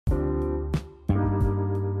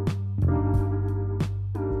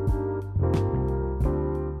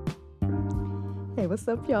what's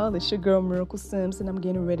up, y'all? It's your girl, Miracle Sims, and I'm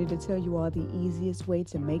getting ready to tell you all the easiest way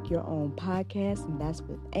to make your own podcast, and that's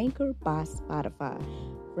with Anchor by Spotify.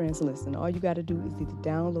 Friends, listen, all you got to do is either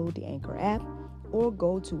download the Anchor app or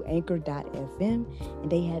go to anchor.fm, and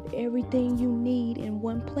they have everything you need in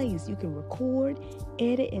one place. You can record,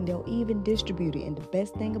 edit, and they'll even distribute it. And the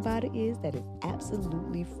best thing about it is that it's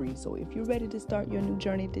absolutely free. So if you're ready to start your new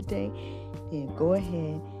journey today, then go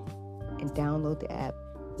ahead and download the app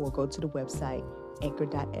or go to the website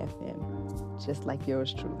anchor.fm, just like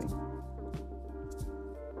yours truly.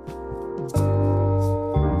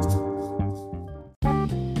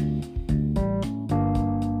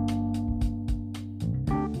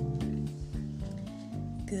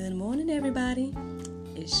 Good morning, everybody.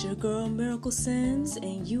 It's your girl, Miracle Sims,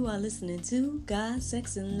 and you are listening to God,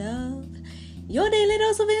 Sex, and Love, your daily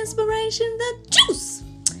dose of inspiration, the juice.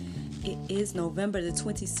 It is November the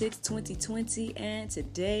 26th, 2020, and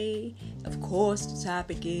today, of course, the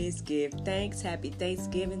topic is give thanks. Happy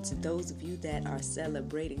Thanksgiving to those of you that are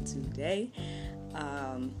celebrating today.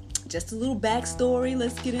 Just a little backstory.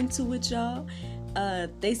 Let's get into it, y'all.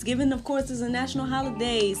 Thanksgiving, of course, is a national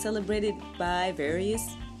holiday celebrated by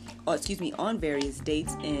on various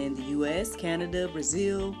dates in the U.S., Canada,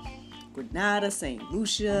 Brazil, Grenada, St.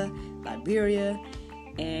 Lucia, Liberia,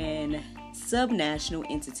 and subnational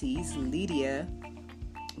entities, Lydia,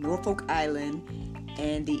 Norfolk Island,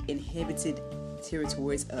 and the inhabited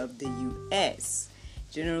territories of the U.S.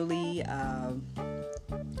 Generally,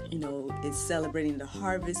 it's celebrating the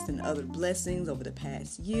harvest and other blessings over the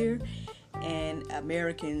past year, and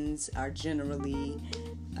Americans are generally,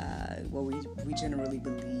 we generally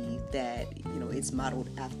believe that, it's modeled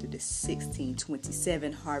after the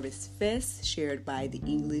 1627 Harvest Fest shared by the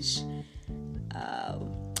English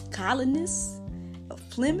colonists of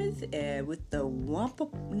Plymouth with the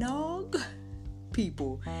Wampanoag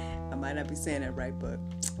people. I might not be saying that right, but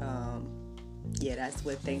that's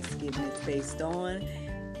what Thanksgiving is based on.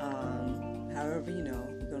 However,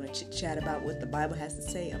 we're going to chit-chat about what the Bible has to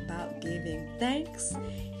say about giving thanks.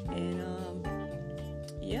 And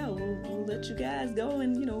we'll let you guys go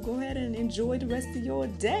and, go ahead and enjoy the rest of your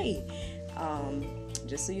day.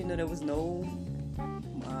 Just so you know, there was no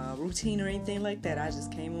routine or anything like that. I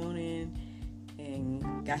just came on in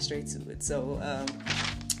and got straight to it. So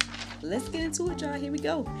let's get into it, y'all. Here we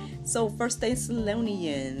go. So 1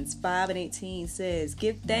 Thessalonians 5:18 says,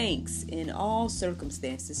 give thanks in all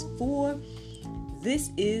circumstances, for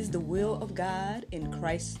this is the will of God in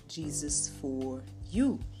Christ Jesus for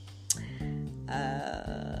you.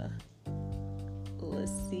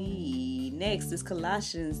 Let's see. Next is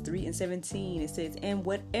Colossians 3:17. It says, and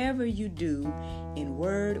whatever you do in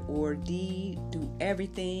word or deed, do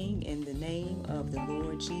everything in the name of the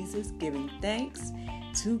Lord Jesus, giving thanks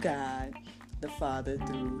to God the Father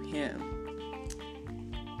through him.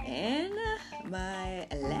 And my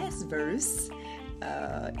last verse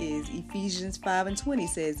is Ephesians 5:20. It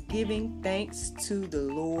says, giving thanks to the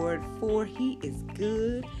Lord, for he is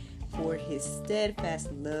good, for his steadfast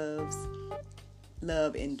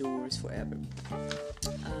love endures forever.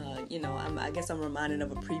 I guess I'm reminded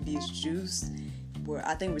of a previous juice where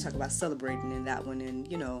I think we talked about celebrating in that one, and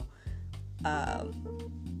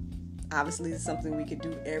obviously it's something we could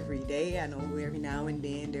do every day. I know every now and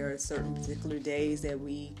then there are certain particular days that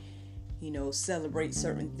we celebrate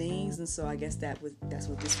certain things, and so I guess that's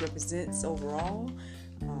what this represents overall.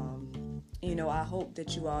 I hope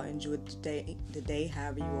that you all enjoyed the day,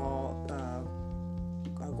 however you all are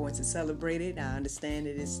going to celebrate it. I understand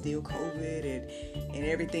that it's still COVID and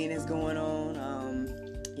everything that's going on.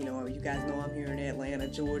 You guys know I'm here in Atlanta,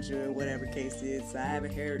 Georgia, whatever case is. I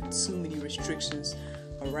haven't heard too many restrictions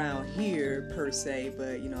around here per se,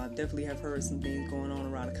 but I definitely have heard some things going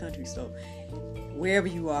on around the country. So wherever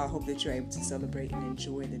you are, I hope that you're able to celebrate and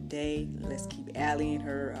enjoy the day. Let's keep Allie and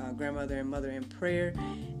her grandmother and mother in prayer.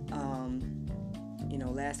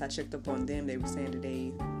 Last I checked up on them, they were saying that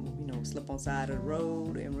they slip on side of the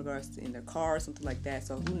road in regards to in their car or something like that.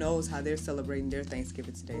 So who knows how they're celebrating their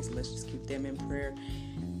Thanksgiving today. So let's just keep them in prayer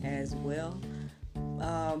as well.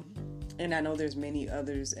 And I know there's many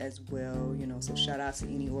others as well, so shout out to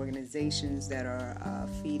any organizations that are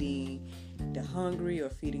feeding the hungry or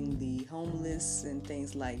feeding the homeless and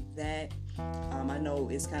things like that. I know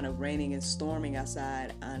it's kind of raining and storming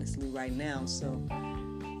outside, honestly, right now.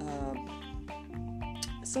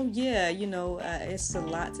 It's a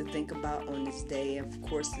lot to think about on this day. And of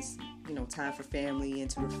course, it's, time for family and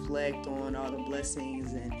to reflect on all the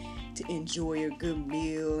blessings and to enjoy a good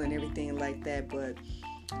meal and everything like that. But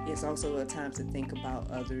it's also a time to think about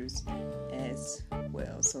others as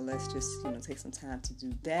well. So let's just, take some time to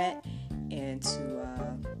do that and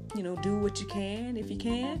to, do what you can if you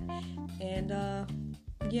can. And,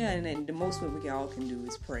 and then the most what we all can do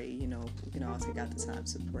is pray. We can all take out the time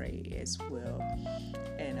to pray as well.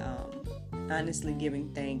 And honestly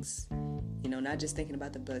giving thanks, not just thinking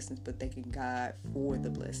about the blessings, but thanking God for the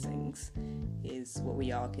blessings is what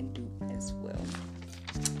we all can do as well.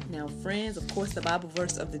 Now, friends, of course, the Bible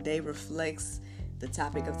verse of the day reflects the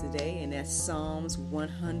topic of today, and that's Psalms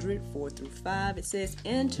 100, 4-5. It says,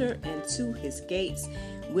 "Enter into his gates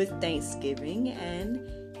with thanksgiving and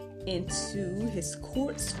into his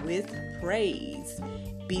courts with praise.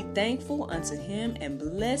 Be thankful unto him and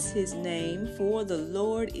bless his name, for the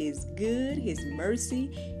Lord is good, his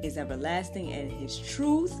mercy is everlasting, and his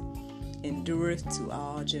truth endureth to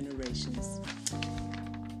all generations."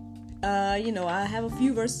 I have a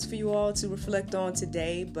few verses for you all to reflect on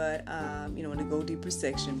today, but, in the Go Deeper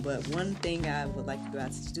section. But one thing I would like you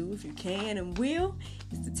guys to do, if you can and will,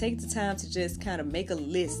 is to take the time to just kind of make a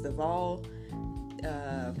list of all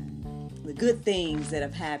the good things that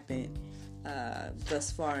have happened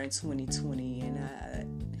thus far in 2020.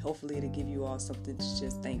 And hopefully it'll give you all something to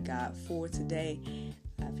just thank God for today.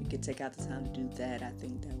 If you could take out the time to do that, I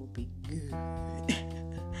think that would be good.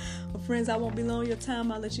 Well, friends, I won't be long your time.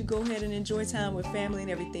 I'll let you go ahead and enjoy time with family and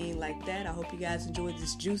everything like that. I hope you guys enjoyed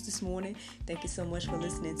this juice this morning. Thank you so much for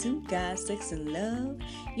listening to God, Sex, and Love,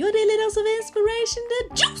 your daily dose of inspiration, the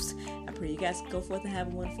juice. I pray you guys go forth and have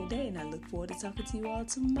a wonderful day, and I look forward to talking to you all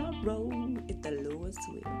tomorrow, if the Lord's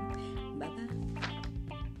will. Bye-bye.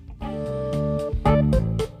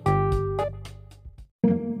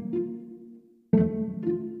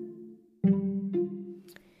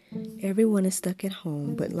 Everyone is stuck at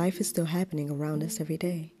home, but life is still happening around us every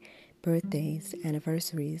day. Birthdays,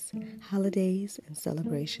 anniversaries, holidays, and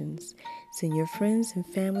celebrations. Send your friends and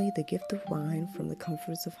family the gift of wine from the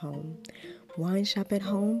comforts of home. Wine shop at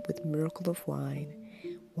home with Miracle of Wine.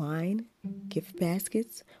 Wine, gift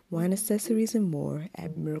baskets, wine accessories, and more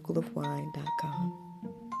at miracleofwine.com.